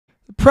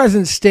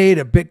present state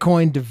of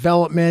Bitcoin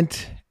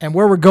development and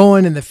where we're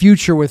going in the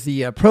future with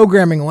the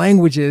programming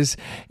languages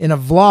in a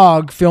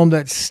vlog filmed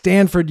at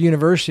Stanford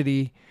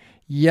University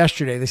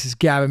yesterday. This is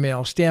Gavin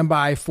Mail. Stand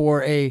by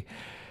for a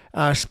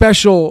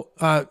special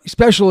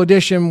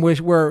edition,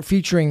 which we're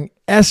featuring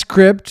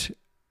sCrypt,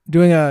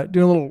 doing a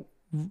little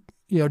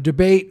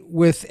debate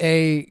with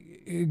a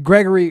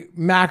Gregory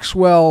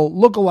Maxwell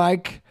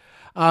lookalike,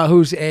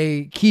 who's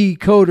a key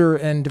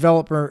coder and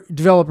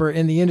developer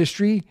in the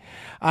industry,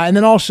 and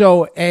then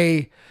also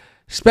a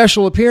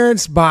special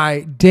appearance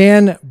by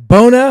Dan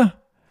Boneh,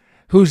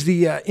 who's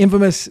the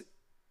infamous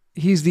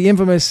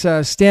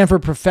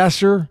Stanford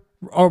professor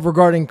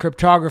regarding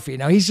cryptography.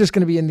 Now he's just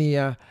going to be in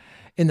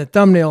the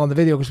thumbnail on the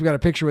video because we got a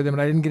picture with him,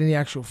 and I didn't get any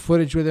actual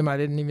footage with him. I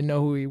didn't even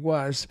know who he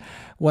was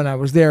when I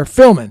was there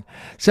filming.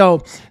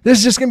 So this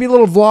is just going to be a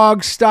little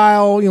vlog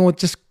style, with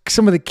just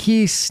some of the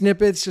key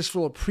snippets, just a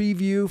little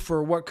preview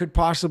for what could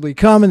possibly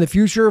come in the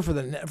future for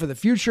the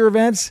future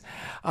events.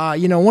 One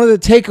of the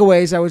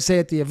takeaways I would say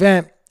at the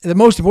event, the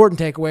most important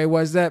takeaway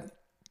was that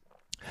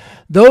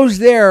those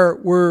there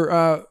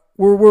were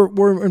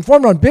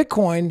informed on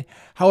Bitcoin.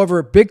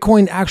 However,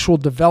 Bitcoin actual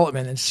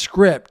development and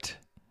sCrypt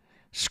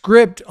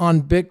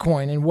on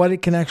Bitcoin and what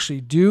it can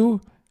actually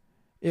do,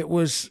 it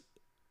was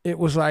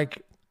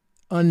like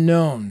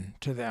unknown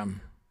to them,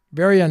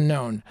 very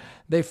unknown.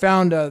 They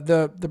found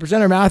the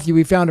presenter Matthew.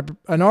 We found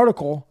an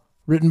article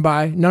written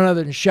by none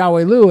other than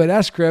Xiaowei Liu at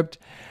sCrypt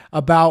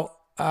about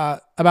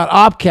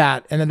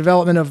OpCAT and the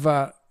development of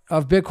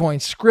Bitcoin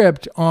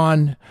sCrypt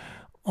on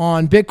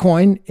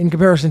Bitcoin in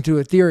comparison to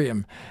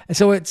Ethereum. And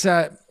so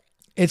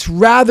it's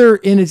rather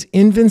in its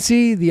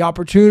infancy. The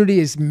opportunity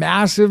is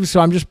massive.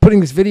 So I'm just putting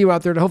this video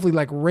out there to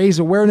hopefully raise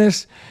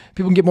awareness.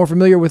 People can get more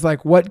familiar with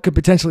what could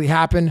potentially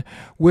happen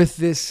with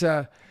this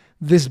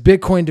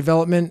Bitcoin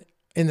development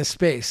in the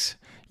space.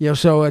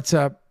 So it's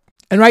and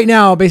right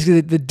now,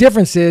 basically the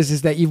difference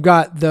is that you've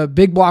got the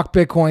big block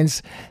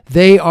Bitcoins.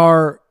 They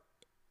are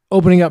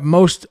opening up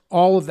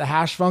all of the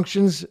hash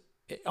functions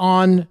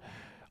on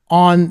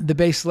the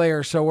base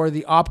layer, so where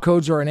the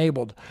opcodes are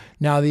enabled.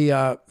 Now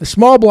the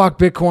small block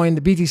Bitcoin,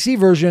 the BTC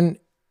version,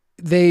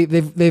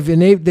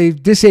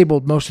 they've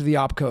disabled most of the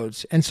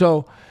opcodes. And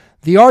so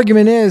the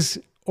argument is,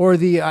 or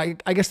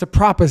I guess the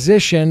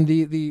proposition,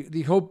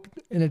 the hope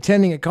in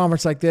attending a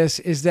conference like this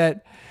is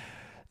that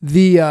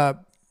the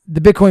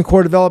Bitcoin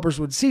core developers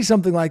would see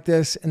something like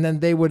this, and then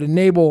they would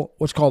enable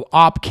what's called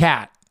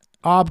OpCAT.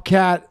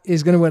 OpCAT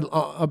is going to,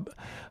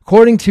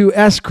 according to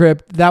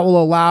sCrypt, that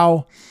will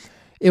allow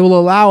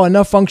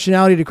enough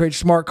functionality to create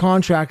smart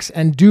contracts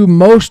and do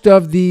most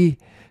of the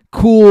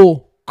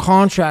cool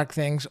contract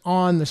things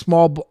on the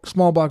small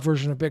block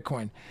version of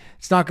Bitcoin.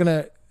 It's not going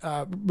to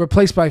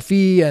replace by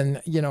fee and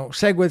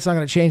SegWit. It's not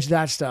going to change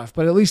that stuff,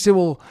 but at least it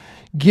will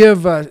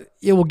give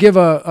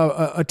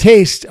a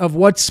taste of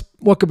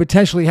what could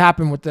potentially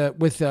happen with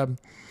the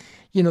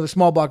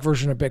small block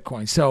version of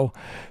Bitcoin. So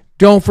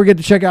don't forget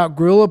to check out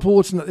Gorilla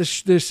Pool.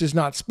 This is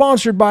not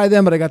sponsored by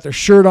them, but I got their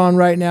shirt on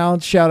right now.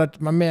 Shout out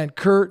to my man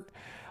Kurt.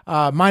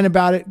 Mine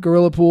about it,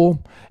 Gorilla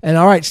Pool. And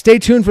all right, stay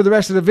tuned for the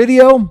rest of the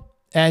video,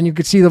 and you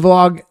can see the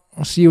vlog.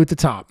 I'll see you at the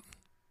top.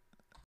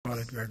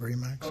 Gregory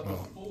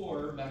Maxwell. But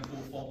before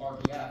mempool full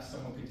RPF,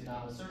 someone could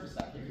deny the service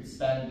that they could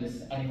spend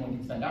this, anyone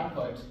can spend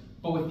output,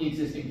 but with the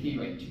existing key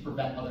rate to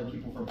prevent other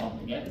people from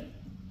bumping it.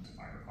 If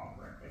I recall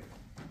correctly.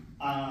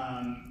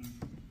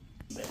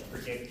 That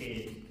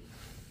predicted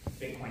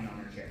Bitcoin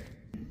ownership.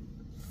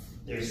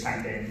 There's kind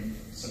of been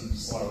some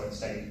slow and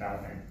steady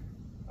development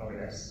over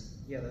this.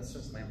 Yeah, that's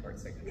just Lampard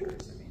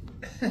signatures.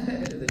 I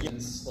mean,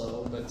 it's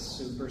slow but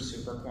super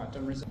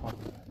quantum resistant.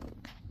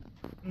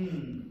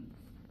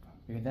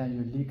 Because then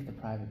you leak the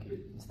private key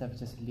instead of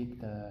just leak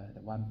the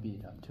 1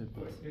 bit or 2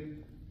 bits.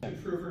 The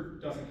prover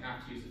doesn't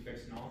have to use a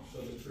fixed nonce,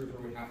 so the prover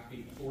would have to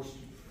be forced to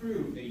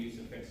prove they use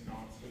a fixed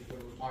nonce, which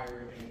would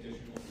require an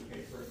additional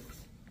pay for it.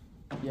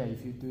 Yeah,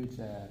 if you do it,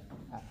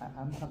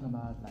 I'm talking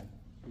about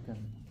you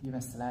can even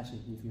slash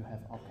it if you have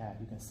OpCAT.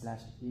 You can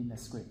slash it in the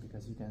script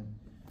because you can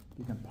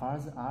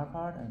parse the R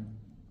part and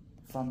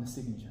from the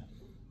signature.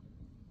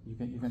 You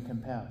can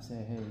compare.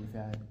 Say, hey,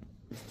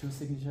 if it's 2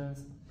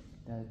 signatures,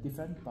 they're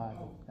different, but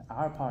the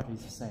R part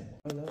is the same.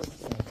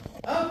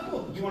 Oh,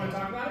 cool. You want to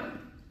talk about it?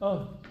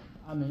 Oh,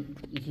 I mean,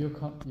 if you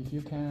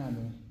can, I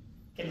mean.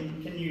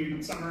 Can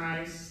you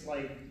summarize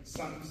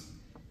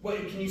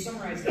can you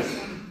summarize this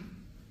one?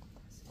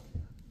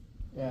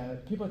 Yeah,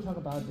 people talk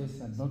about this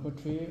Merkle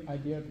tree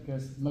idea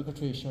because Merkle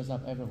tree shows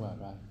up everywhere,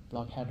 right?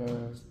 Block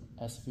headers,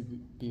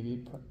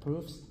 SVBV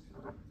proofs,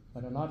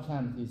 but a lot of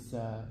times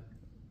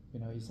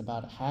it's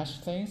about hash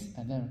things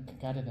and then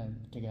concatenate them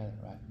together,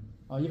 right?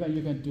 Or even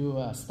you can do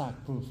a stack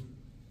proof.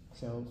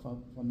 So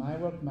for my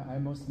work,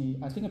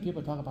 I think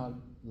people talk about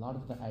a lot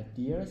of the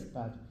ideas,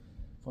 but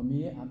for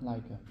me, I'm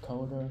like a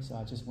coder, so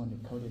I just want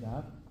to code it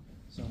up.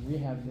 So we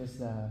have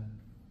this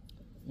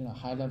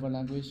high-level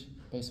language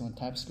based on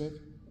TypeScript.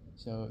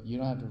 So you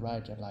don't have to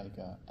write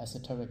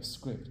esoteric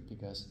script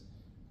because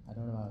I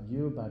don't know about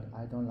you, but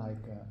I don't like,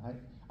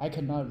 I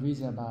cannot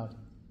reason about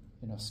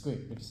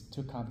script because it's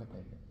too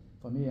complicated.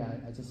 For me,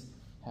 I just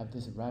have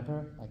this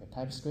wrapper, like a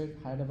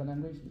TypeScript, high-level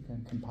language. You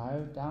can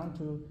compile down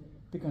to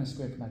Bitcoin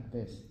script like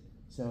this.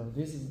 So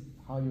this is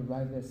how you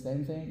write the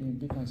same thing in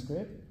Bitcoin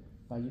script,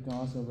 but you can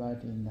also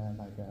write in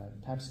like a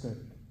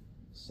TypeScript.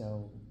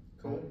 So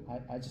cool.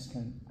 I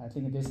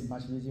think this is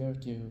much easier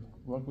to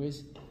work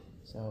with.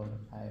 So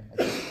I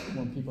just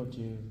want people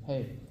to,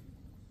 hey,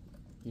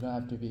 you don't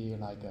have to be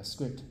like a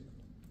script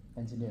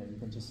engineer. You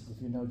can just,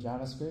 if you know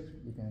JavaScript,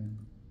 you can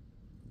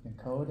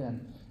code,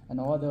 and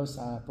all those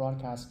are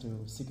broadcast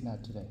to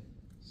Signet today.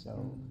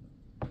 So,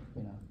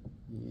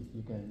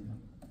 you can,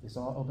 it's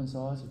all open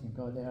source. You can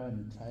go there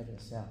and try it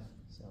yourself.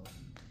 So,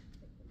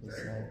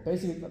 it's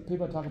basically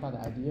people talk about the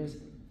ideas.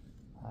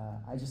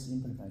 I just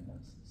implement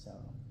those. So,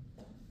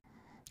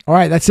 all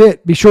right, that's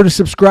it. Be sure to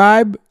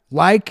subscribe,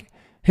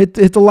 hit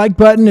the like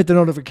button, hit the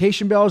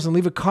notification bells, and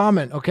leave a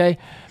comment, okay?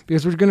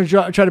 Because we're going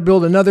to try to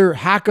build another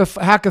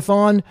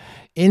hackathon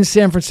in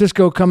San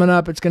Francisco coming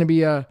up. It's going to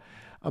be a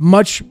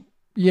much,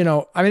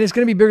 it's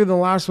going to be bigger than the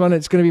last one.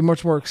 It's going to be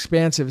much more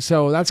expansive.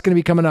 So that's going to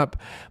be coming up.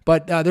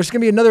 But there's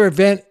going to be another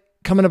event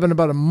coming up in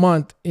about a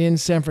month in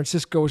San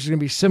Francisco, which is going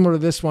to be similar to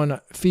this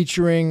one,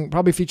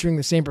 probably featuring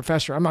the same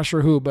professor. I'm not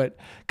sure who, but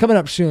coming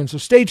up soon. So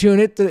stay tuned.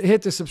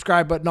 Hit the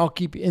subscribe button. I'll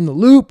keep you in the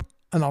loop,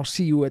 and I'll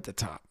see you at the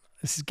top.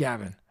 This is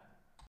Gavin.